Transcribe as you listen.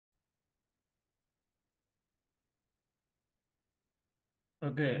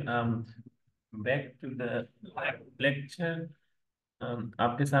Okay, back to the lecture.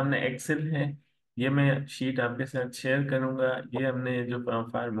 आपके सामने Excel है। ये मैं शीट आपके साथ शेयर करूंगा। ये हमने जो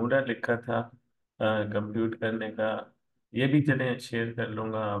फार्मूला लिखा था कंप्यूट करने का, ये भी चले शेयर कर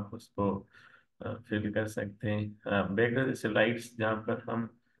लूंगा, आप उसको फिल कर सकते हैं। बैक टू द स्लाइड्स जहाँ पर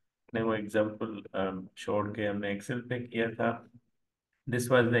हमने वो एग्जांपल छोड़ के हमने एक्सेल पे किया था।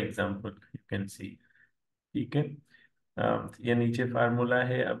 This was the example, you can see. ठीक है। ये नीचे फार्मूला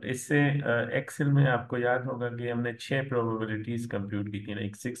है। अब इससे एक्सेल में आपको याद होगा कि हमने 6 प्रोबेबिलिटीज कंप्यूट की थी,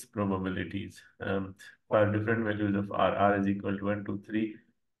 like 6 probabilities for different values of are. Are is equal to 1 2 3,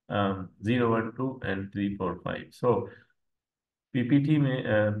 0 1 2 and 3 4 5। So PPT में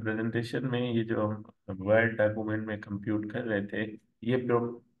प्रेजेंटेशन में ये जो हम वर्ड डॉक्यूमेंट में कंप्यूट कर रहे थे, ये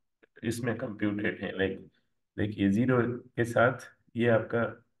प्रो इसमें कंप्यूटेड है। लाइक देखिए, 0 के साथ ये आपका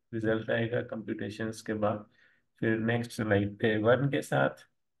रिजल्ट आएगा कंप्यूटेशंस के बाद। फिर नेक्स्ट स्लाइड पे 1 के साथ,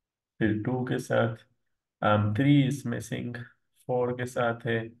 फिर 2 के साथ, 3 इज मिसिंग, 4 के साथ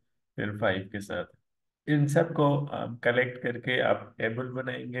है, फिर 5 के साथ। इन सब को कलेक्ट करके आप टेबल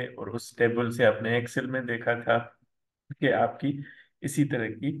बनाएंगे, और उस टेबल से आपने एक्सेल में देखा था कि आपकी इसी तरह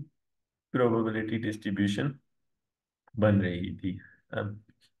की प्रोबेबिलिटी डिस्ट्रीब्यूशन बन रही थी।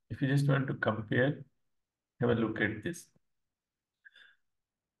 If you just want to compare, have a look at this.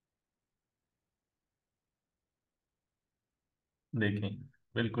 देखें,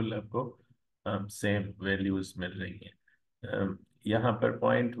 बिल्कुल आपको सेम वैल्यूज मिल रही हैं। यहाँ पर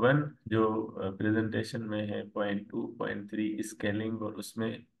पॉइंट 1 जो प्रेजेंटेशन में है, पॉइंट 2, पॉइंट 3 स्केलिंग, और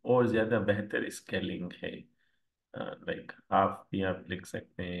उसमें और ज्यादा बेहतर स्केलिंग है। लाइक हाफ भी आप लिख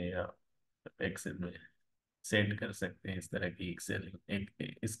सकते हैं, या एक्सेल में सेट कर सकते हैं इस तरह की स्केलिंग,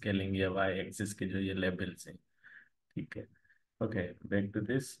 एक स्केलिंग या वाई एक्सिस के जो ये लेवल्स हैं। ठीक है। Okay, back to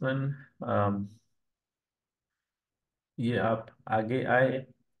this one. ये आप आगे आए।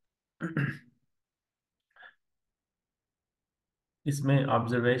 इसमें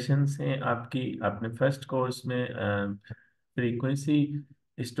ऑब्जर्वेशंस हैं आपकी। आपने फर्स्ट कोर्स में फ्रीक्वेंसी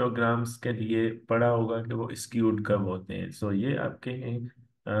हिस्टोग्राम्स के लिए पढ़ा होगा कि वो स्क्यूड कब होते हैं। सो ये आपके हैं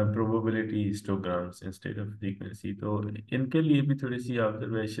probability histograms instead of frequency. तो इनके लिए भी थोड़ी सी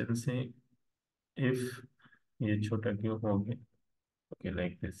ऑब्जर्वेशंस हैं। इफ ये छोटा क्यों हो गया? Okay,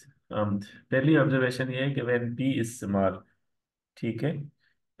 like this. पहली ऑब्जर्वेशन ये है कि व्हेन पी इज स्मॉल। ठीक है।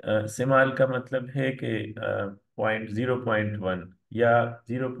 इस्तेमाल का मतलब है कि पॉइंट 0.1 या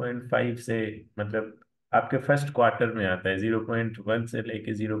 0.5 से, मतलब आपके फर्स्ट क्वार्टर में आता है, 0.1 से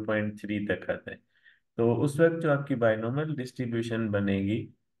लेके 0.3 तक आता है। तो उस वक्त जो आपकी बाइनोमियल डिस्ट्रीब्यूशन बनेगी,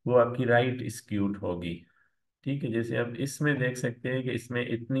 वो आपकी राइट स्क्यूड होगी। ठीक है। जैसे आप इसमें देख सकते हैं कि इसमें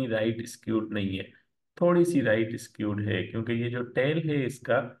इतनी राइट स्क्यूड नहीं है, थोड़ी सी राइट स्क्यूड है, क्योंकि ये जो टेल है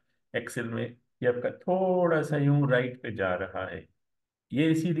इसका एक्सेल में, ये आपका थोड़ा सा यूं राइट पे जा रहा है। ये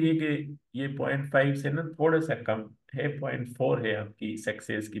इसीलिए कि ये पॉइंट 5 से ना थोड़ा सा कम है, पॉइंट 4 है आपकी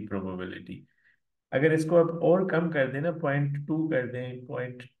सक्सेस की प्रोबेबिलिटी। अगर इसको आप और कम कर दें ना, पॉइंट 2 कर दें,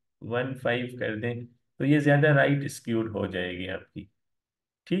 0.15 कर दें, तो ये ज्यादा राइट स्क्यूड हो जाएगी आपकी।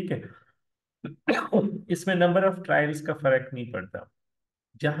 ठीक है। इसमें नंबर ऑफ ट्रायल्स का फर्क नहीं पड़ता।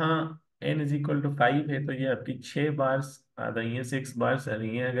 जहाँ n = 5 है, तो ये आपकी 6 बार्स आ रही हैं, 6 बार्स आ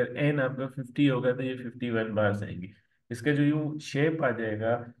रही हैं। अगर n आपका 50 होगा, तो ये 51 बार्स आएंगी। इसका जो यूं शेप आ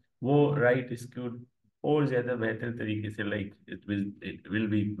जाएगा, वो राइट स्क्यूड और ज्यादा बेहतर तरीके से, like it will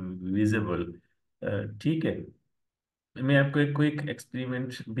be visible. ठीक है। मैं आपको एक क्विक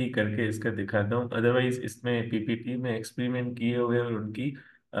एक्सपेरिमेंट भी करके इसका दिखाता हूँ। अदरवाइज इसमें पीपीटी में एक्सपेरिमेंट किए हुए और उनकी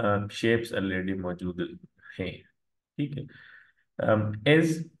शेप्स ऑलरेडी मौजूद हैं। ठीक है। एज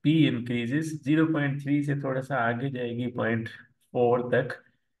पी इंक्रीजेस, 0.3 से थोड़ा सा आगे जाएगी, पॉइंट 4 तक,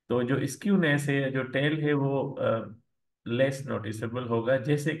 तो जो स्क्यूनेस है, जो टेल है, वो लेस नोटिसेबल होगा।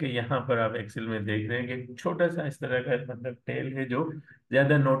 जैसे कि यहाँ पर आप एक्सेल में देख रहे हैं कि छोटा सा इस तरह का मतलब टेल है, जो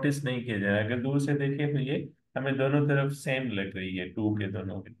ज्यादा नोटिस नहीं किया जाए। अगर दूर से देखें तो ये हमें दोनों तरफ सेम लग रही है, 2 के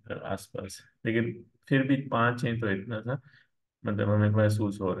दोनों आसपास, लेकिन फिर भी 5 है, तो इतना सा मतलब हमें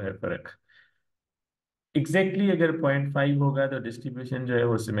महसूस हो रहा है फर्क। एग्जैक्टली अगर पॉइंट 5 होगा, तो डिस्ट्रीब्यूशन जो है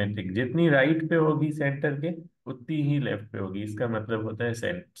वो सिमेट्रिक, जितनी राइट पे होगी सेंटर के, उतनी ही लेफ्ट पे होगी। इसका मतलब होता है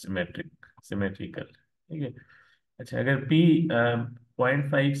सिमेट्रिक, सिमेट्रिकल। ठीक है। अच्छा, अगर पी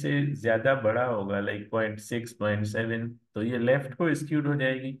 0.5 से ज्यादा बड़ा होगा, लाइक 0.6, 0.7, तो ये लेफ्ट को स्क्यूड हो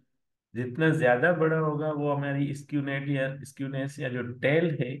जाएगी। जितना ज्यादा बड़ा होगा, वो हमारी स्क्यूनेस या जो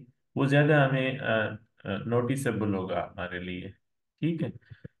टेल है, वो ज्यादा हमें नोटिसेबल होगा हमारे लिए। ठीक है।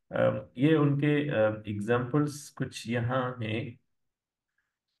 ये उनके एग्जाम्पल्स कुछ यहाँ हैं।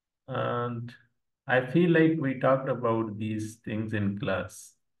 and I feel like we talked about these things in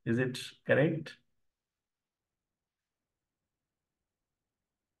class. Is it correct?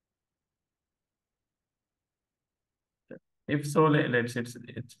 if so, let's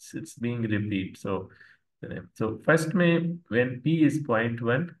it's being repeat. So first में when p is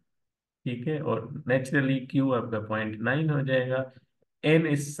 0.1, ठीक है, और नेचुरली क्यू आपका 0.9 हो जाएगा। एन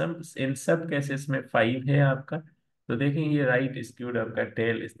इन सब केसेस में 5 है आपका। तो देखें ये राइट स्क्यूड आपका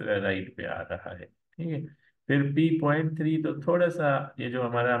टेल इस तरह राइट पे आ रहा है, ठीक है। फिर पी 0.3, तो थोड़ा सा ये जो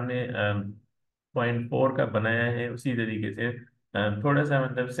हमारा हमने 0.4 का बनाया है उसी तरीके से थोड़ा सा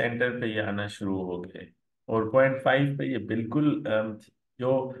मतलब सेंटर पे ये आना शुरू हो गए। और 0.5 पे ये बिल्कुल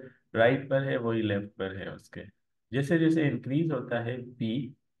जो राइट पर है वही लेफ्ट पर है उसके। जैसे जैसे इंक्रीज होता है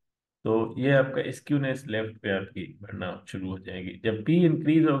पी, तो ये आपका स्क्यूनेस लेफ्ट पे आपकी बढ़ना शुरू हो जाएगी। जब पी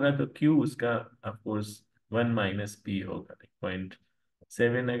इंक्रीज होगा तो क्यू उसका ऑफकोर्स 1 - पी होगा।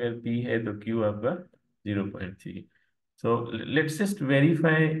 0.7 अगर पी है तो क्यू आपका 0.3। सो लेट्स जस्ट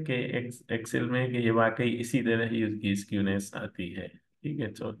वेरीफाई के एक्सेल में कि ये वाकई इसी तरह ही उसकी स्क्यूनेस आती है, ठीक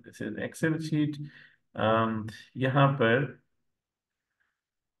है। So this is Excel sheet. यहाँ पर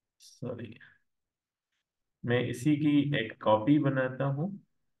सॉरी, मैं इसी की एक कॉपी बनाता हूँ।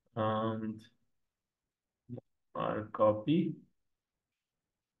 और कॉपी,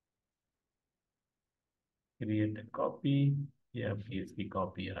 क्रिएट कॉपी, ये आपकी इसकी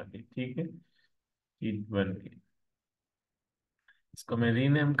कॉपी आ गई, ठीक है। शीट 1 की इसको मैं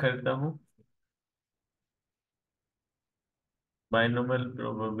रीनेम करता हूँ, बाइनोमियल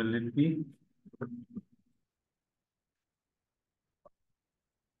प्रोबेबिलिटी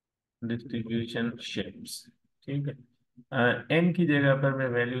डिस्ट्रीब्यूशन शेप्स, ठीक है। एन की जगह पर मैं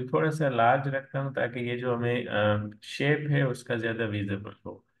वैल्यू थोड़ा सा लार्ज रखता हूँ ताकि ये जो हमें शेप है उसका ज्यादा विजिबल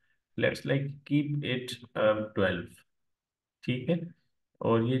हो। लेट्स लाइक कीप इट 12, ठीक है।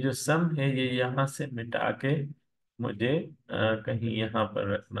 और ये जो सम है ये यहाँ से मिटा के मुझे कहीं यहाँ पर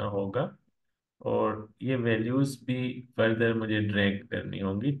रखना होगा। और ये वैल्यूज भी फर्दर मुझे ड्रैग करनी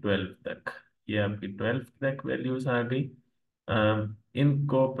होगी 12 तक। ये आपकी 12 तक वैल्यूज आ गई।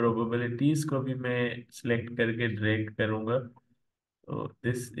 इनको प्रोबेबिलिटीज को भी मैं सिलेक्ट करके ड्रैग करूंगा। तो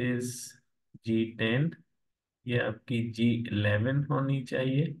दिस इज G10, ये आपकी G11 होनी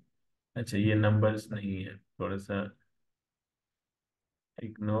चाहिए। अच्छा ये नंबर्स नहीं है, थोड़ा सा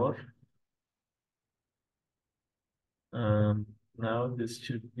ignore. Now this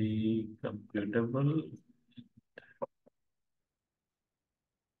should be computable.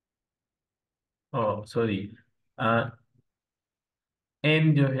 O sorry,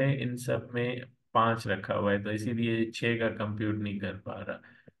 N जो है इन सब में 5 रखा हुआ है तो इसीलिए 6 का कंप्यूट नहीं कर पा रहा।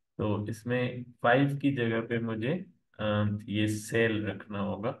 तो इसमें 5 की जगह पे मुझे ये सेल रखना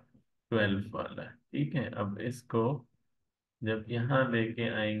होगा 12 वाला, ठीक है। अब इसको जब यहाँ लेके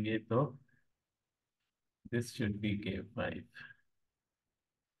आएंगे तो दिस शुड बी K5।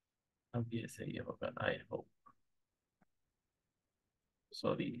 अब ये सही होगा आई होप,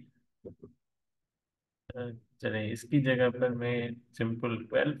 सॉरी। चलें इसकी जगह पर मैं सिंपल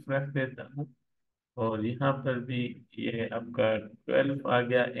 12 रख देता हूँ। और यहाँ पर भी ये आपका 12 आ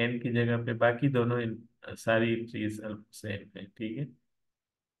गया एन की जगह पे। बाकी दोनों सारी चीज सेम है, ठीक है।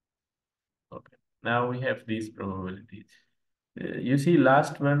 Okay, now we have these probabilities. You see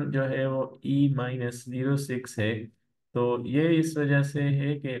last one जो है वो E-06 है। तो ये इस वजह से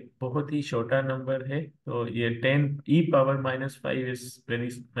है कि बहुत ही छोटा नंबर है। तो ये 10 E⁻⁻5 is very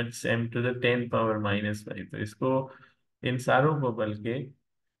much same to the 10⁻⁻5। तो इसको इन सारों को बल्कि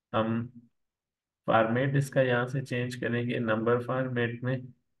हम फॉर्मेट इसका यहाँ से चेंज करेंगे, नंबर फॉर्मेट में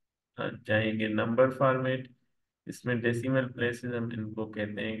जाएंगे। नंबर फॉर्मेट, इसमें डेसिमल प्लेसेस हम इनको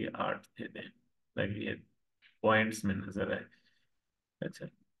कहते हैं कि 8 दे दें ताकि ये पॉइंट्स में नजर आए। अच्छा,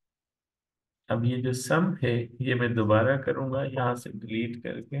 अब ये जो सम है ये मैं दोबारा करूंगा यहाँ से डिलीट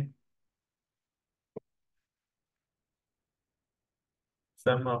करके।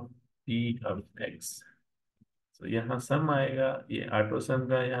 सम ऑफ P ऑफ X, तो यहाँ सम आएगा, ये ऑटो सम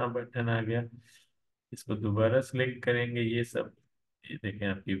का यहाँ बटन आ गया। इसको दोबारा सिलेक्ट करेंगे ये सब, ये देखें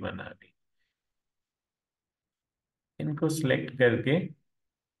आपकी बन आ गई। इनको सिलेक्ट करके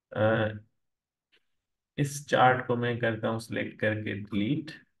इस चार्ट को मैं करता हूँ सिलेक्ट करके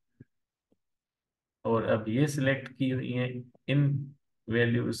डिलीट। और अब ये सिलेक्ट की हुई है इन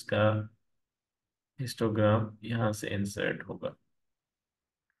वैल्यूज का हिस्टोग्राम यहाँ से इंसर्ट होगा।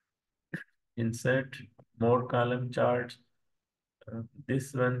 Insert more column chart,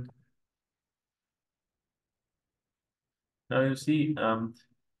 this one. Now you C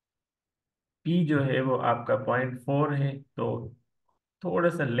P जो है वो आपका 0.4 है, तो थोड़ा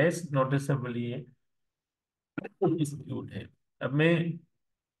सा लेस नोटिसेबल ये इंक्लूड है। अब मैं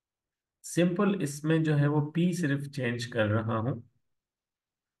सिंपल इसमें जो है वो पी सिर्फ चेंज कर रहा हूँ।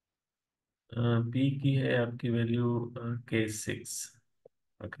 पी की है आपकी वैल्यू K6।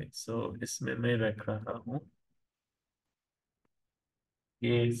 ओके, सो इसमें मैं रख रहा हूँ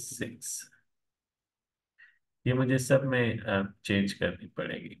K6, ये मुझे सब में चेंज करनी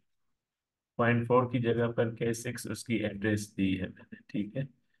पड़ेगी। 0.4 की जगह पर K6 उसकी एड्रेस दी है मैंने, ठीक है।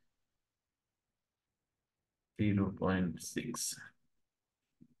 0.6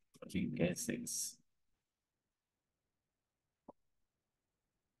 K6,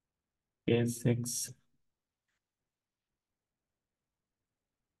 K6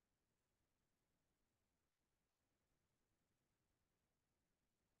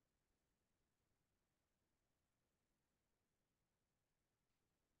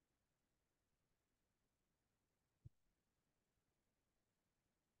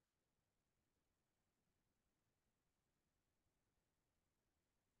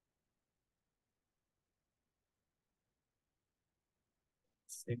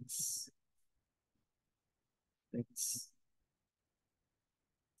 6 6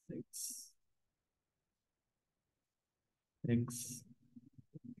 6 6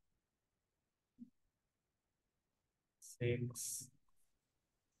 6।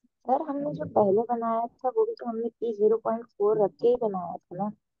 सर हमने जो पहले बनाया था वो भी तो हमने पी 0.4 रख के ही बनाया था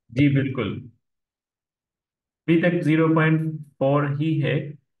ना। जी बिल्कुल, अभी तक 0.4 ही है।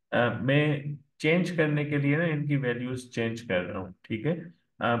 मैं चेंज करने के लिए ना इनकी वैल्यूज चेंज कर रहा हूँ, ठीक है।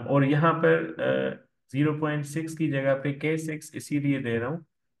 और यहाँ पर 0.6 की जगह पे K6 इसीलिए दे रहा हूँ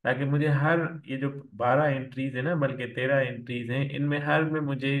ताकि मुझे हर, ये जो 12 एंट्रीज है ना, बल्कि 13 एंट्रीज हैं, इनमें हर में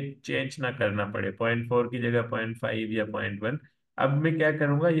मुझे चेंज ना करना पड़े। 0.4 की जगह 0.5 या 0.1। अब मैं क्या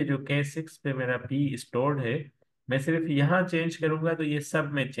करूंगा, ये जो K6 पे मेरा P स्टोर्ड है, मैं सिर्फ यहाँ चेंज करूंगा तो ये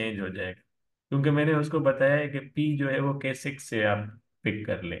सब में चेंज हो जाएगा, क्योंकि मैंने उसको बताया है कि पी जो है वो K6 से आप पिक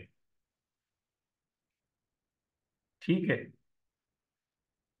कर ले। ठीक है।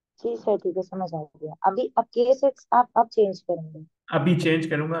 जी सर ठीक है, समझ आ गया। अभी अब K6 आप अब चेंज करेंगे? अभी चेंज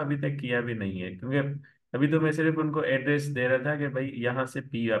करूंगा, अभी तक किया भी नहीं है, क्योंकि अभी तो मैं सिर्फ उनको एड्रेस दे रहा था कि भाई यहाँ से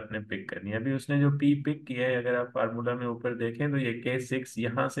पी आपने पिक करनी है। अभी उसने जो पी पिक किया है, अगर आप फार्मूला में ऊपर देखें तो ये K6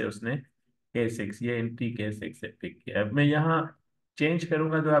 यहाँ से उसने K6, ये एंट्री K6 से पिक किया। अब मैं यहाँ चेंज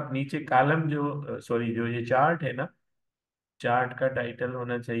करूंगा तो आप नीचे कॉलम जो, सॉरी, जो ये चार्ट है ना, चार्ट का टाइटल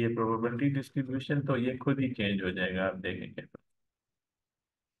होना चाहिए प्रोबेबिलिटी डिस्ट्रीब्यूशन, तो ये खुद ही चेंज हो जाएगा, आप देखेंगे।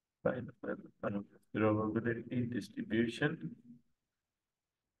 Probability distribution.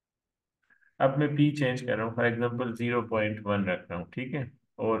 अब मैं पी चेंज कर रहा हूँ, फॉर एग्जांपल 0.1 रख रहा हूँ, ठीक है।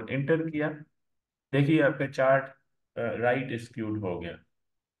 और इंटर किया, देखिए आपका चार्ट राइट स्क्यूड हो गया,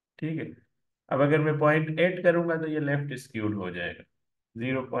 ठीक है। अब अगर मैं 0.8 करूंगा तो ये लेफ्ट स्क्यूड हो जाएगा।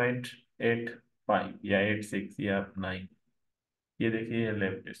 0.85 या 86 या 9, ये देखिए ये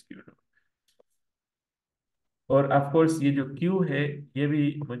लेफ्ट स्क्यूड हो। और ऑफ कोर्स ये जो क्यू है, ये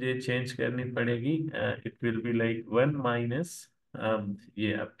भी मुझे चेंज करनी पड़ेगी। It will be like 1 minus,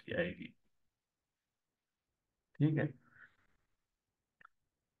 ये आपकी आएगी, ठीक है।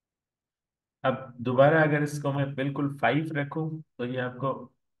 अब दोबारा अगर इसको मैं बिल्कुल 5 रखूं तो ये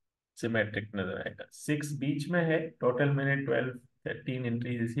आपको सिमेट्रिक नजर आएगा। 6 बीच में है, टोटल मैंने 12 13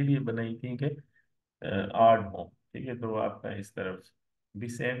 एंट्रीज इसीलिए बनाई थी कि ऑड हो, ठीक है। तो आपका इस तरफ भी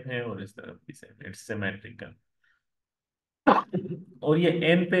सेम है और इस तरफ भी सेम है, इट्स सिमेट्रिकल। और ये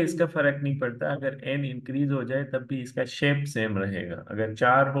एन पे इसका फर्क नहीं पड़ता, अगर एन इंक्रीज हो जाए तब भी इसका शेप सेम रहेगा। अगर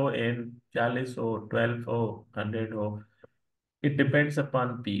 4 हो, एन 40 हो, 12 हो, 100 हो, it depends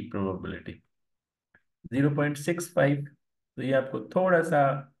upon P probability. 0.65, तो ये आपको थोड़ा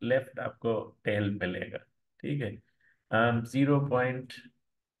सा लेफ्ट आपको टेल मिलेगा, ठीक है।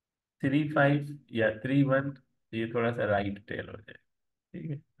 0.35 या 31, ये थोड़ा सा राइट टेल हो जाए, ठीक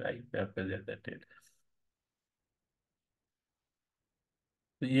है। राइट पे आपका ज्यादा टेल।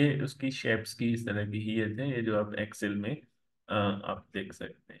 तो ये उसकी शेप्स की इस तरह की ही है, ये जो आप एक्सेल में आप देख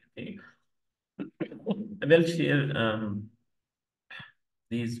सकते हैं, ठीक। Well share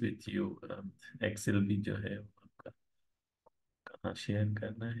these with you. Excel भी जो है वो आपका कहाँ शेयर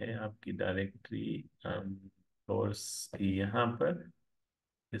करना है, आपकी डायरेक्टरी कोर्स की यहाँ पर।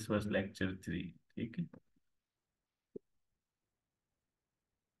 दिस वाज लेक्चर 3, ठीक है।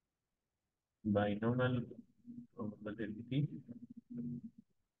 Binomial probability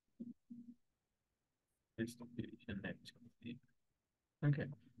distribution actually. Okay.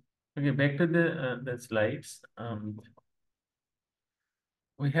 Okay, back to the slides.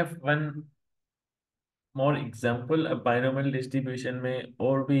 We have one more example। अब बाइनोमियल डिस्ट्रीब्यूशन में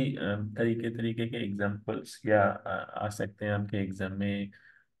और भी तरीके तरीके के एग्जांपल्स या आ सकते हैं आपके एग्जाम में।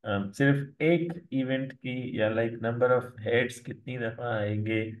 सिर्फ एक इवेंट की या लाइक नंबर ऑफ हेड्स कितनी दफा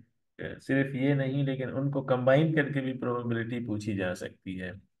आएंगे, सिर्फ ये नहीं, लेकिन उनको कंबाइन करके भी प्रोबेबिलिटी पूछी जा सकती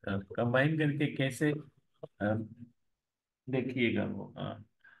है। कंबाइन करके कैसे, अ, देखिएगा वो,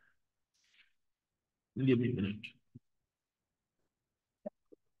 ये भी मिनट।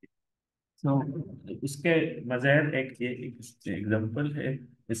 तो उसके बगैर एक ये एग्जांपल है,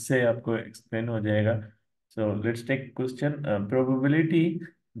 इससे आपको एक्सप्लेन हो जाएगा। So let's take question, probability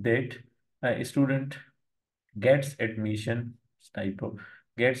that student gets admission, type of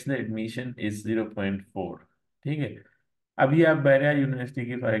gets the admission is 0.4। ठीक है। अभी आप बैरिया यूनिवर्सिटी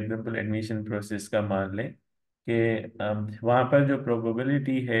की फॉर एग्जांपल एडमिशन प्रोसेस का मान लें कि वहाँ पर जो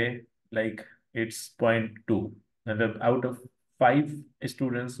प्रोबेबिलिटी है, लाइक इट्स 0.2, मतलब out of 5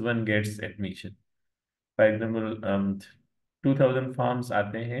 students 1 gets admission. For example 2000 forms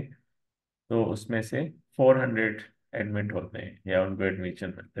आते हैं, तो उसमें से 400 एडमिट होते हैं या उनको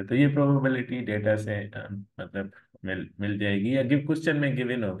एडमिशन मिलते हैं, तो ये प्रोबेबिलिटी डेटा से मतलब मिल मिल जाएगी, या गिव क्वेश्चन में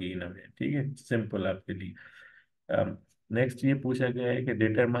गिवन होगी इन वे। ठीक है, सिंपल आपके लिए। नेक्स्ट ये पूछा गया है कि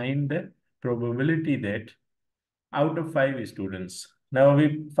determine the probability that out of 5 students. ना अभी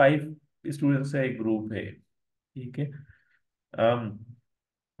 5 स्टूडेंट्स का एक ग्रुप है। ठीक है।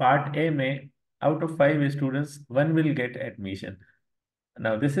 पार्ट ए में out of 5 students 1 will get admission.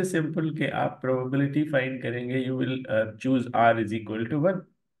 Now this is simple कि आप प्रोबेबिलिटी फाइंड करेंगे, you will choose are is equal to 1।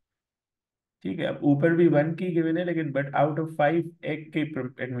 ठीक है, अब ऊपर भी 1 की गिवन है, लेकिन बट आउट ऑफ 5 एक के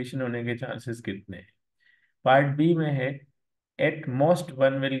एडमिशन होने के चांसेस कितने हैं। पार्ट बी में है at most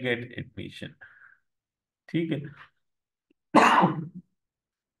 1 will get admission. ठीक है।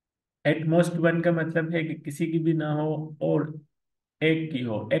 एट मोस्ट 1 का मतलब है कि किसी की भी ना हो और एक की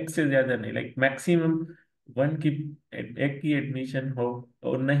हो, एक से ज्यादा नहीं, लाइक मैक्सिमम 1 की, एक की एडमिशन हो,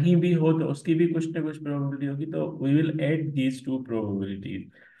 और नहीं भी हो तो उसकी भी कुछ ना कुछ प्रोबेबिलिटी होगी, तो we will add these two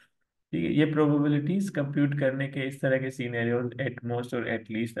probabilities. ठीक है, ये प्रोबेबिलिटीज कंप्यूट करने के इस तरह के सीनेरियोज एट मोस्ट और एट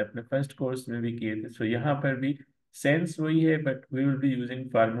लीस्ट अपने फर्स्ट कोर्स में भी किए थे। सो यहाँ पर भी सेंस वही है, but we will be using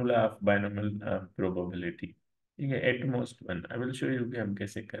formula of binomial probability. ठीक है, at most 1, I will show you कि हम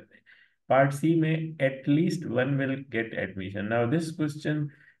कैसे कर रहे हैं। पार्ट सी में at least 1 will get admission. Now this question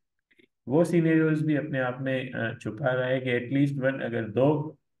वो सीनेरियोज भी अपने आप में छुपा रहा है कि एटलीस्ट 1, अगर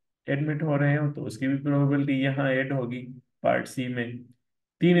 2 एडमिट हो रहे हो तो उसकी भी प्रोबेबिलिटी यहाँ ऐड होगी। पार्ट सी में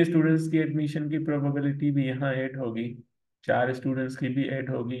 3 स्टूडेंट्स की एडमिशन की प्रोबेबिलिटी भी यहाँ ऐड होगी, 4 स्टूडेंट्स की भी ऐड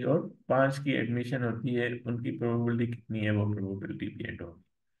होगी, और 5 की एडमिशन होती है उनकी प्रोबेबिलिटी कितनी है, वो प्रोबेबिलिटी भी ऐड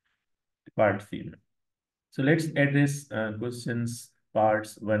होगी पार्ट सी में। So let's address questions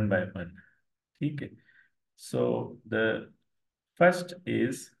parts one by one. ठीक है। So the first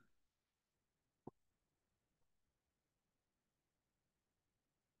is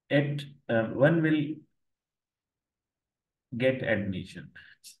at 1 will get admission,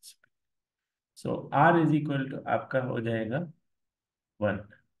 so r is equal to आपका हो जाएगा 1।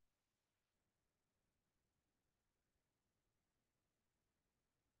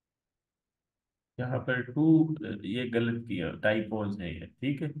 यहाँ पर 2 ये गलत किया, टाइपोज है ये।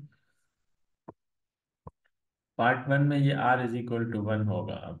 ठीक है, पार्ट 1 में ये r इज इक्वल टू 1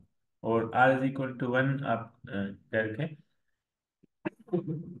 होगा अब, और r इज इक्वल टू 1 आप करके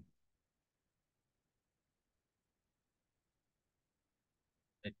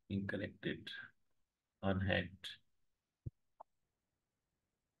let me correct it on hand।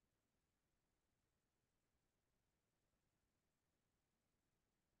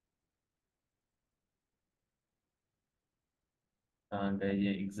 आ गए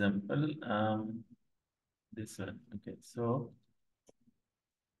ये एग्जांपल, दिस वन। ओके, सो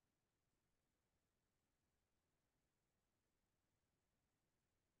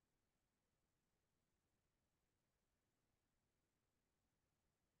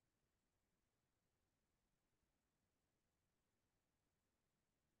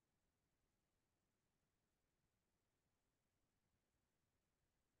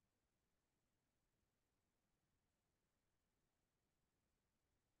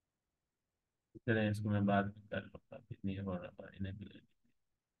चलें, इसको मैं बाद में कर लूँगा, नहीं हो रहा इन्हें।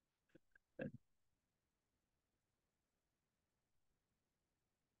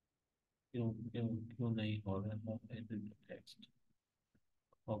 क्यों क्यों क्यों नहीं हो रहा है टेक्स्ट।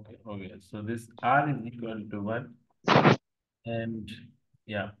 ओके, हो गया। So this r is equal to 1, and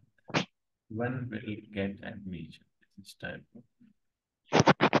yeah, 1 will get admission this time,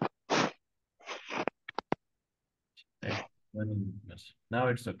 right? 1 is plus. Now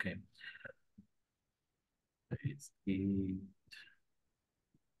it's okay. It's the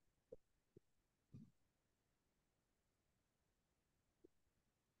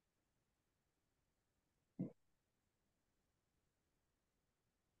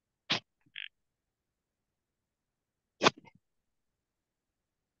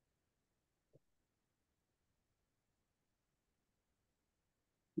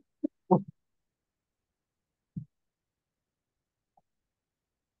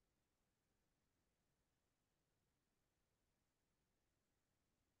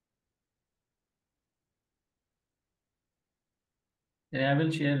And I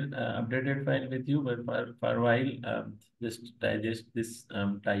will share updated file with you, but for a while, just digest this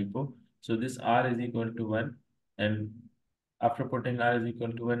typo. So this r is equal to 1, and after putting r is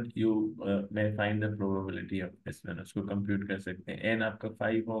equal to 1, you may find the probability of this one. उसको compute कर सकते हैं. n आपका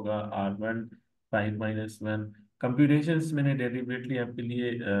 5 होगा, r1 5 minus 1. Computations मैंने deliberately आपके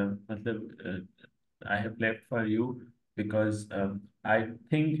लिए मतलब I have left for you because I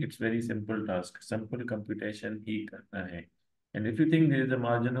think it's very simple task. Simple computation ही करना है. And if you think there is a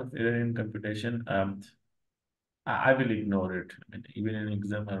margin of error in computation, I will ignore it. I mean, even in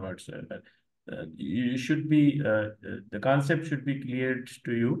exam or whatsoever. You should be, the concept should be clear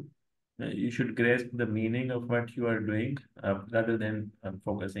to you. You should grasp the meaning of what you are doing rather than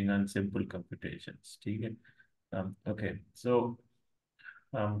focusing on simple computations. Okay? Okay, so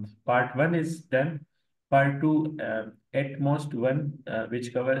part one is done. Part two, at most one,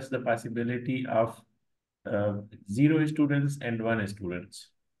 which covers the possibility of uh, zero students and one students,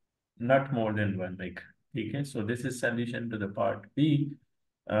 not more than one, like. ठीक है, so this is solution to the part B.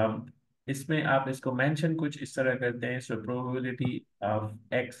 um, इसमें आप इसको mention कुछ इस तरह करते हैं, so probability of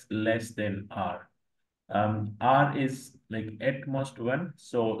x less than r. R is like at most one,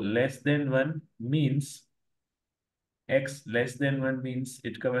 so less than one means x less than 1 means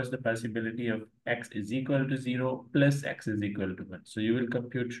it covers the possibility of x is equal to 0 plus x is equal to 1. So you will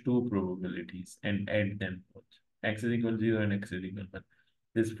compute two probabilities and add them both. X is equal to 0 and x is equal to 1.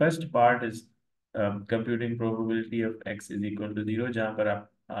 This first part is computing probability of x is equal to 0, जहाँ पर आप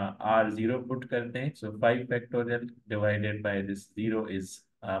r 0 put करते हैं. So 5 factorial divided by this 0 is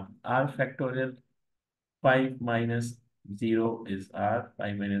r factorial. 5 minus 0 is r.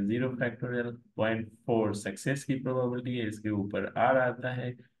 5 minus 0 factorial. 0.4 success की probability है, इसके ऊपर r आता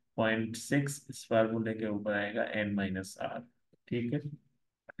है. 0.6 इस फार्मूले के ऊपर आएगा n माइनस r. ठीक है,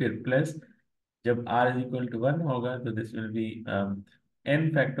 फिर प्लस जब r इज इक्वल टू 1 होगा तो this will be n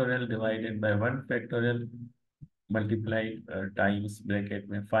factorial divided by 1 factorial multiply times bracket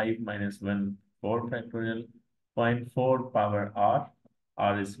में 5 minus 1 4 factorial. 0.4 power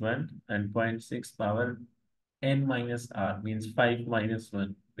r is 1, and 0.6 power n minus r means 5 minus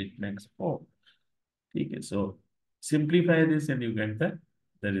 1, which makes 4. ठीक है, so simplify this and you get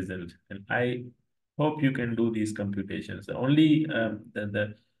the result. And I hope you can do these computations. The only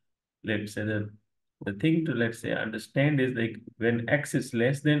the let's say the thing to, let's say, understand is like when x is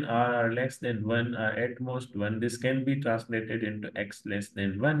less than r or less than 1 or at most 1, this can be translated into x less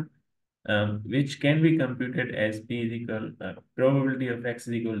than 1, which can be computed as p is equal probability of x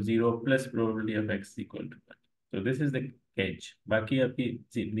is equal to 0 plus probability of x is equal to 1. So this is the catch. बाकी आपकी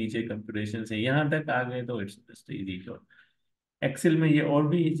नीचे computation से यहाँ तक आ गए तो it's just easy. तो Excel में ये और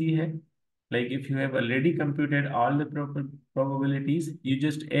भी इजी है. Like if you have already computed all the probabilities, you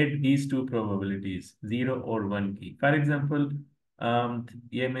just add these two probabilities, 0 और 1 की. For example,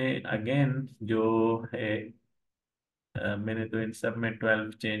 ये मैं again जो है मैंने तो इन सब में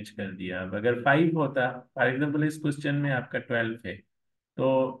 12 चेंज कर दिया. अब अगर 5 होता, फॉर एग्जाम्पल इस क्वेश्चन में आपका 12 है,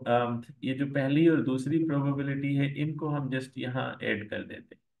 तो ये जो पहली और दूसरी प्रोबेबिलिटी है इनको हम जस्ट यहाँ ऐड कर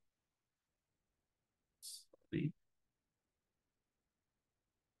देते. Sorry,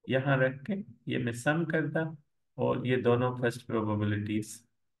 यहाँ रख के ये मैं सम करता और ये दोनों फर्स्ट प्रोबेबिलिटीज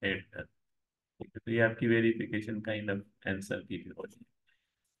ऐड कर. तो ये आपकी वेरिफिकेशन काइंड ऑफ आंसर की भी हो जाए.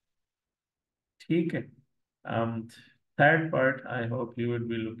 ठीक है. Third part, I hope you would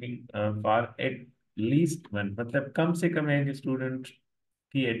be looking for at least one, मतलब कम से कम एक स्टूडेंट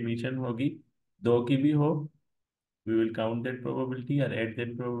की एडमिशन होगी. दो की भी हो, we will count that probability or add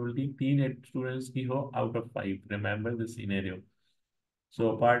that probability. तीन students की हो out of 5. Remember the scenario.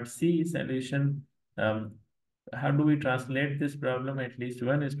 So part C solution. Um, how do we translate this problem? At least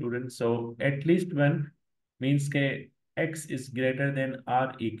one student. So at least one means के x is greater than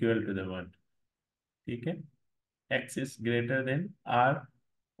r equal to the 1. ठीक है, x is greater than r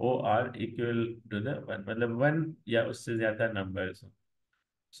o r equal to the 1, मतलब 1 या उससे ज्यादा numbers.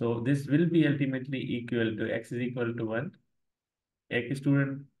 So this will be ultimately equal to x is equal to 1. एक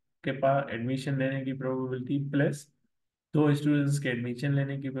student के पास admission लेने की प्रोबेबिलिटी प्लस दो स्टूडेंट्स के एडमिशन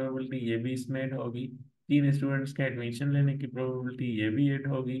लेने की प्रोबेबिलिटी, ये भी इसमें ऐड होगी. तीन स्टूडेंट्स के एडमिशन लेने की प्रोबेबिलिटी, ये भी ऐड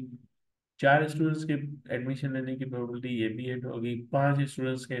होगी. चार स्टूडेंट्स के एडमिशन लेने की प्रोबेबिलिटी, ये भी ऐड होगी. पांच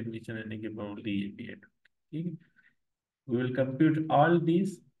स्टूडेंट्स के एडमिशन लेने की प्रोबेबिलिटी, ये भी ऐड होगी. ठीक है, we will compute all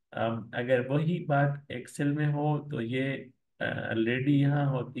these. अगर वही बात एक्सेल में हो तो ये ऑलरेडी यहाँ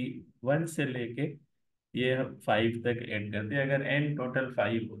होती 1 से लेके ये हम 5 तक ऐड करते. अगर एन टोटल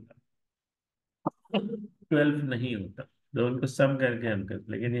 5 होता, 12 नहीं होता, तो उनको सम करके हम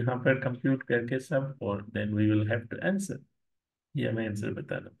करते. लेकिन यहाँ पर कंप्यूट करके सब और then we will have to answer. ये हमें आंसर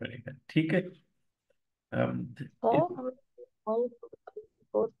बताना पड़ेगा. ठीक है. um, सर it- हम वही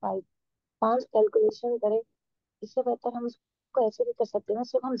 0.45, 5 कैलकुलेशन करे। इससे बेहतर हम इसको ऐसे भी कर सकते हैं ना,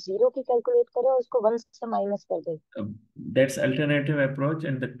 सिर्फ हम जीरो की कैलकुलेट करें और उसको वन से माइनस कर दें। That's alternative approach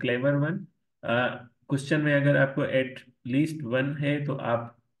and the clever one. Question में अगर आपको एट लीस्ट वन है तो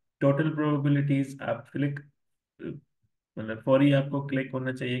आप टोटल प्रोबेबिलिटीज आप क्लिक, मतलब फौरी आपको क्लिक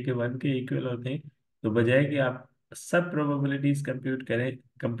होना चाहिए कि वन के इक्वल होते हैं, तो बजाय कि आप सब प्रोबेबिलिटीज कंप्यूट करें,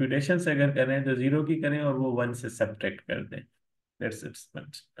 कंप्यूटेशंस अगर करें तो जीरो की करें और वो वन से सब्ट्रैक्ट कर दें। That's it's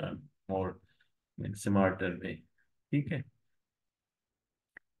much more smarter वे। ठीक है,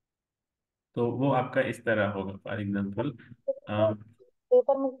 तो वो आपका इस तरह होगा फॉर एग्जांपल।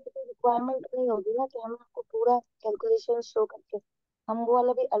 पेपर में भी कोई रिक्वायरमेंट नहीं होगी ना कि हम आपको पूरा कैलकुलेशन शो करके, हम वो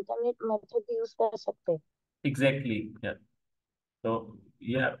वाला भी अल्टरनेट मेथड भी यूज कर सकते हैं। एग्जैक्टली, तो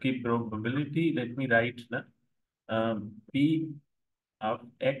ये आपकी प्रोबेबिलिटी, लेट मी राइट ना, P of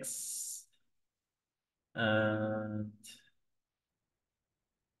x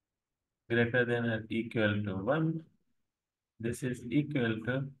greater than और equal to one, this is equal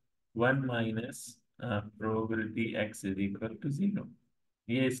to one minus probability x is equal to zero.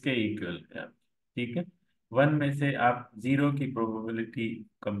 ये इसके इक्वल है। ठीक है, वन में से आप जीरो की प्रोबेबिलिटी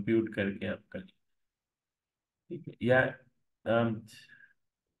कंप्यूट करके आप कर, ठीक है, या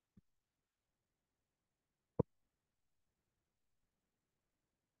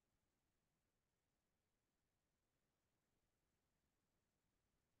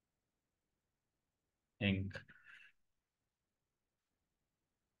think,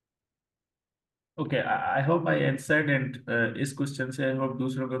 okay, I hope I answered and इस क्वेश्चन से आई होप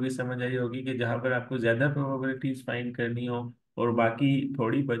दूसरों को भी समझ आई होगी कि जहां पर आपको ज्यादा प्रोबेबिलिटीज फाइंड करनी हो और बाकी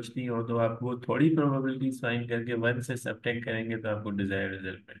थोड़ी बचती हो, तो आप वो थोड़ी प्रोबेबिलिटीज फाइंड करके वन से सब्ट्रैक्ट करेंगे तो आपको डिजायर्ड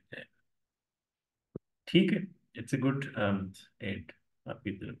रिजल्ट मिल जाएगा। ठीक है, इट्स ए गुड एड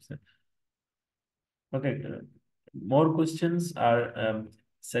आपकी तरफ से। Okay, more questions are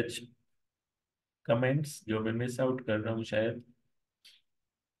such comments जो मैं मिस आउट कर रहा हूँ शायद।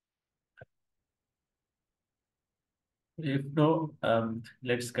 If no,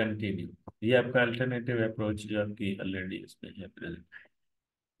 let's continue. ये आपका अल्टरनेटिव अप्रोच जो आपकी ऑलरेडी उसमें है प्रेजेंट,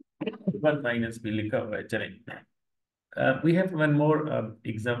 वन माइनस भी लिखा हुआ है, चलेंगे। We have one more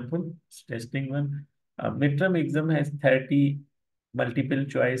example, testing one. midterm exam has 30 multiple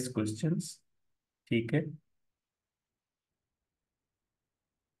choice questions, ठीक है,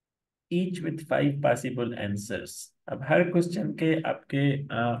 each with 5 possible answers। अब हर क्वेश्चन के आपके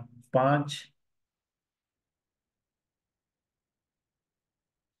पांच,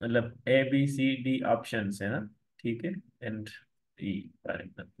 मतलब A B C D options है ना, ठीक है, and E for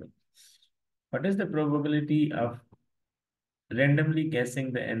example, what is the probability of randomly guessing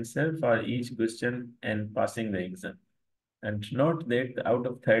the answer for each question and passing the exam? And note that out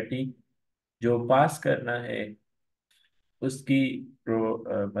of 30 जो पास करना है उसकी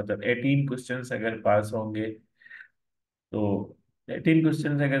मतलब 18 क्वेश्चंस अगर पास होंगे तो 18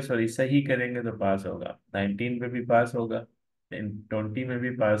 क्वेश्चंस अगर सॉरी सही करेंगे तो पास होगा, 19 पे भी पास होगा, 20 में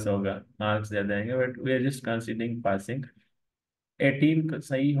भी पास होगा, मार्क्स ज्यादा आएंगे, but we are just considering passing. 18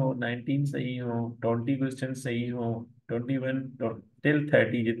 सही हो, 19 सही हो, 20 क्वेश्चन सही हो, 21 टिल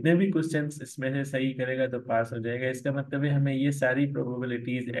 30 जितने भी क्वेश्चन इसमें से सही करेगा तो पास हो जाएगा। इसका मतलब है हमें ये सारी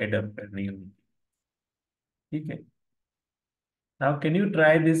प्रोबेबिलिटीज एड अप करनी होगी। ठीक है, now can you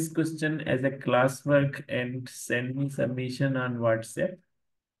try this question as a class work and send me submission on WhatsApp.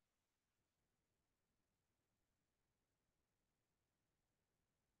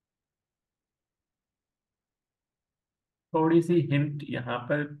 थोड़ी सी हिंट यहाँ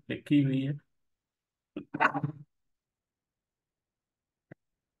पर लिखी हुई है।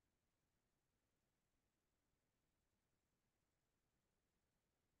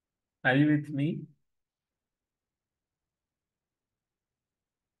 Are you with me?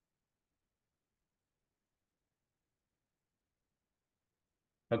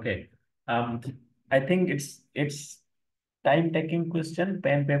 Okay, I think it's time taking question,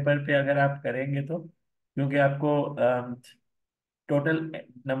 pen paper पे अगर आप करेंगे तो, क्योंकि आपको टोटल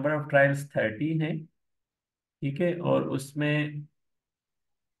नंबर ऑफ ट्रायल्स 30 है, ठीक है, और उसमें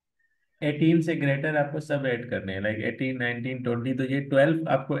 18 से ग्रेटर आपको सब ऐड करने हैं, लाइक 18 19 20, तो ये 12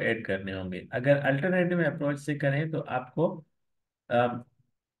 आपको ऐड करने होंगे। अगर अल्टरनेटिव अप्रोच से करें तो आपको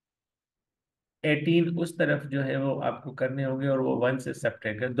 18 उस तरफ जो है वो आपको करने होंगे और वो वन से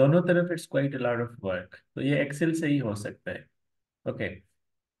सब्ट्रैक्ट कर, दोनों तरफ it's quite a lot of work, तो ये एक्सेल से ही हो सकता है। Okay,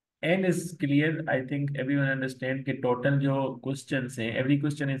 and is clear, I think everyone understand कि टोटल जो क्वेश्चंस हैं, every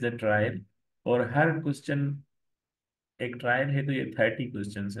question is a trial, और हर क्वेश्चन एक ट्रायल है, तो ये 30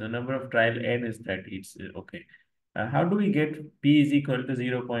 क्वेश्चन है, number of trial N is 30, it's okay. how do we get p is equal to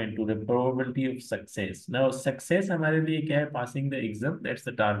 0.2, the probability of success? Now success हमारे लिए क्या है? passing the exam, that's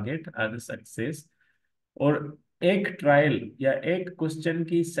the target or the success. और एक trial या एक question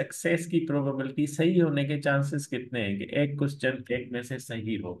की success की प्रोबेबिलिटी, सही होने के चांसेस कितने हैं कि एक क्वेश्चन एक में से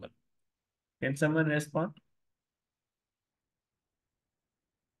सही होगा? Can someone respond?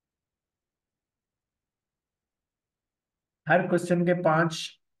 Her question के पांच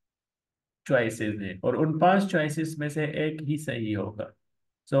चॉइसेस हैं और उन पांच चॉइसेस में से एक ही सही होगा।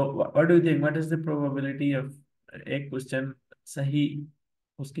 So what do you think, what is the probability of एक क्वेश्चन सही?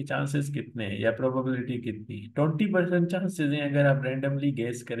 उसके चांसेस कितने हैं या प्रोबेबिलिटी कितनी है? 20% चांसेस हैं अगर आप रैंडमली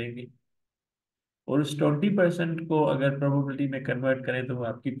गेस करेंगे, और उस 20% को अगर प्रोबेबिलिटी में कन्वर्ट करें तो वो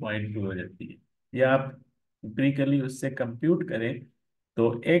आपकी 0.2 हो जाती है। या आप एम्पिरिकली उससे कंप्यूट करें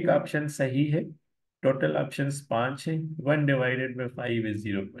तो एक ऑप्शन सही है, टोटल ऑप्शंस पांच है, 1/5 is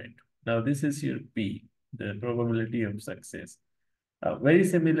 0.2। Now this is your P, the probability of success. Very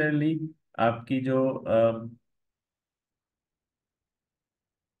similarly आपकी जो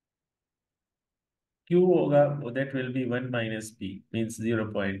क्यू होगा वो that will be 1 - p means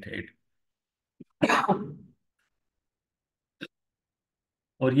 0.8।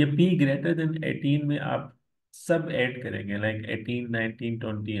 और ये p ग्रेटर देन 18 में आप सब ऐड करेंगे, like 18, 19,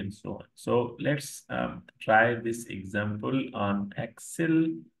 20 and so on. So let's try this example on Excel.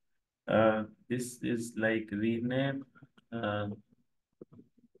 This is like rename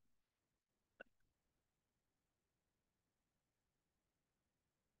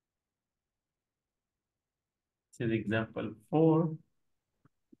this is example 4.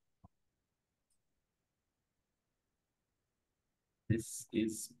 This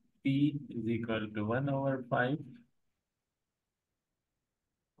is p is equal to 1/5,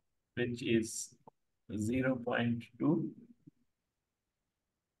 which is 0.2,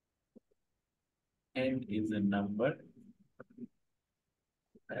 and is a number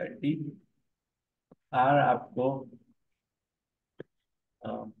 30। r आपको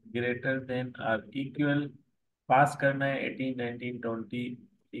greater than और equal पास करना है 18, 19, 20।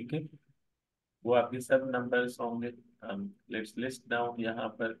 ठीक है, वो आपके सब numbers होंगे। लेट्स लिस्ट डाउन यहाँ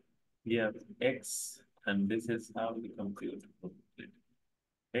पर। ये x, and this is how we compute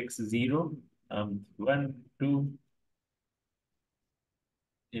x 0, 1, 2,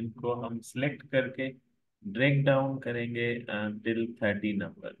 इनको हम सिलेक्ट करके ड्रैग डाउन करेंगे टिल 30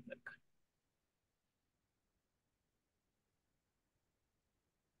 नंबर तक।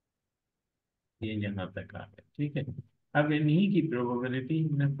 ये यहाँ तक आ गया, ठीक है। अब इन्हीं की प्रोबेबिलिटी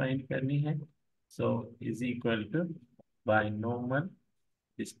हमें फाइंड करनी है। So is equal to binomial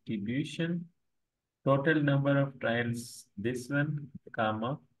distribution, total number of trials, this one,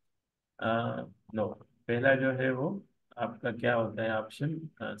 comma no, पहला जो है वो आपका क्या होता है ऑप्शन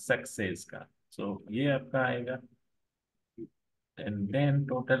सक्सेस का। सो ये आपका आएगा, and then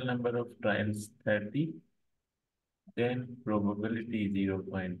total number of trials 30, then probability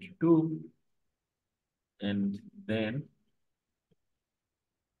 0.2, and then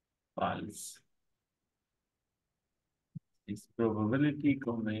false. इस प्रोबेबिलिटी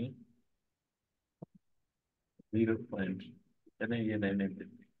को मैं 0 नहीं, ये रहने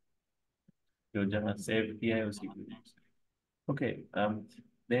देते, जो जहाँ सेव किया है उसी को use। ओके,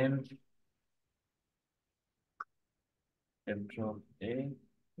 देन कंट्रोल ए,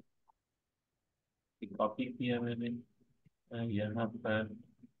 कॉपी किया मैंने यहाँ पर।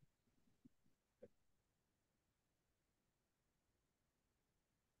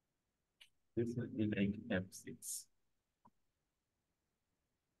 This will be like F6।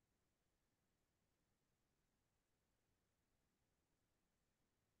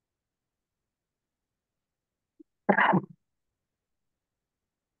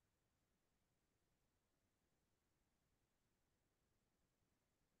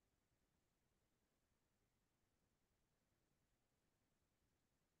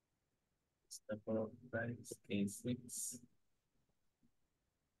 number of times K6,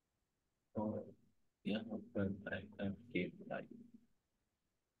 और यहाँ पर आएगा K5।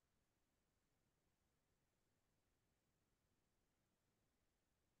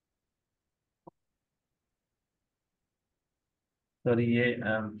 सॉरी, ये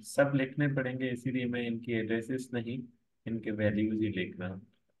सब लिखने पड़ेंगे, इसीलिए मैं इनकी एड्रेसेस नहीं, इनके वैल्यूज ही लिख रहा हूँ।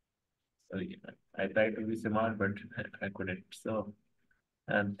 Sorry, I try to be smart but I couldn't। So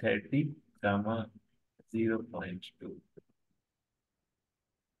 30, comma 0.2,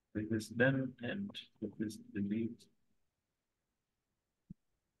 this is done, and this is delete।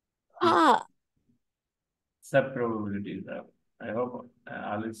 हाँ। सब probabilities are, I hope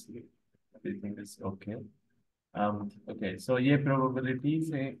all is everything is okay। Okay, सो ये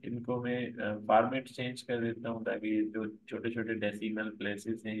प्रोबेबिलिटीज हैं, इनको मैं फॉर्मेट चेंज कर देता हूँ ताकि ये जो छोटे छोटे डेसिमल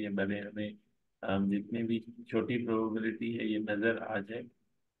प्लेसेस हैं ये बड़े हमें जितनी भी छोटी प्रोबेबिलिटी है ये नज़र आ जाए।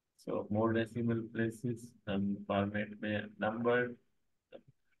 सो मोर डेसिमल प्लेसेस फॉर्मेट में नंबर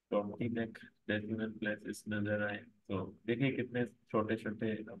 20 तक डेसिमल प्लेसेस नज़र आए। तो देखिए कितने छोटे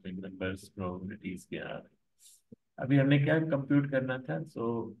छोटे नंबर्स प्रोबेबिलिटीज के आ रहे हैं। अभी हमने क्या कंप्यूट करना था?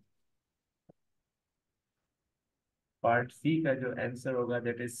 सो पार्ट सी का जो आंसर होगा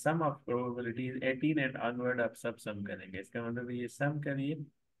that is some of probabilities 18 and onward. आप सब सम करेंगे, इसका मतलब ये सम करिए।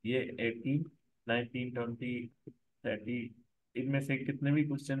 ये 18, 19, 20, 30, इनमें से कितने भी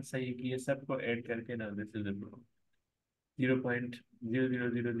क्वेश्चन सही किए सबको ऐड करके ना दिस इज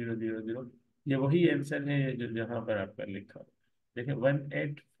 0.00000। ये वही आंसर है जो जहाँ पर आपका लिखा हो। देखिए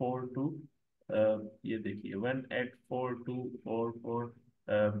 1842, ये देखिए 184,244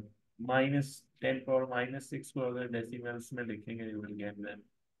 -10⁻⁻6 को अगर डेसिमल्स में लिखेंगे you will get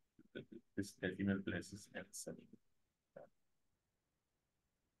this decimal places answer.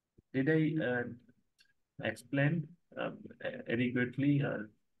 Did I explain adequately?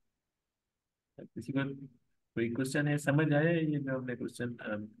 किसी को कोई क्वेश्चन है, समझ आया है ये जो हमने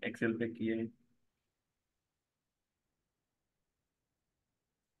क्वेश्चन एक्सेल पे किए हैं?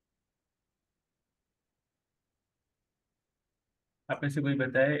 आप में से कोई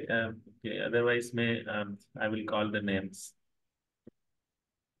बताए कि अदरवाइज में I will call the names.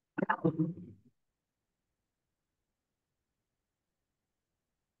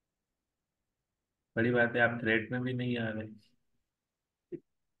 बड़ी बात है, आप थ्रेड में भी नहीं आ रहे।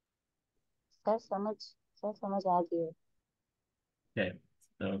 सर समझ आ गई है। Okay,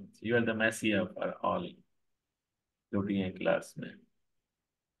 so you are the messiah for all जो भी हैं क्लास में।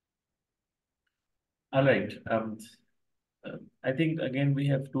 All right, I think again we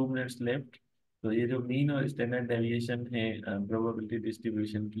have 2 minutes left। तो ये जो मीन और स्टैंडर्ड डेविएशन है प्रोबेबिलिटी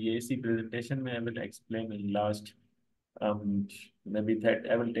डिस्ट्रीब्यूशन की, ये इसी प्रेजेंटेशन में I will explain in last may be that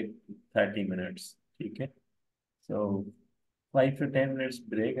I will take 30 minutes। ठीक है, so 5 to 10 minutes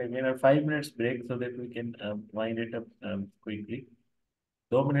break again, or 5 minutes break so that we can wind it up quickly।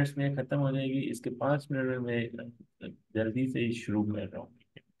 2 minutes में ये खत्म हो जाएगी, इसके 5 मिनट में मैं जल्दी से ही शुरू कर रहा हूँ।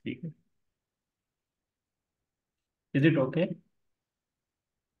 ठीक है, इज इट ओके?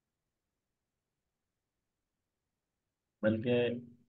 बल्कि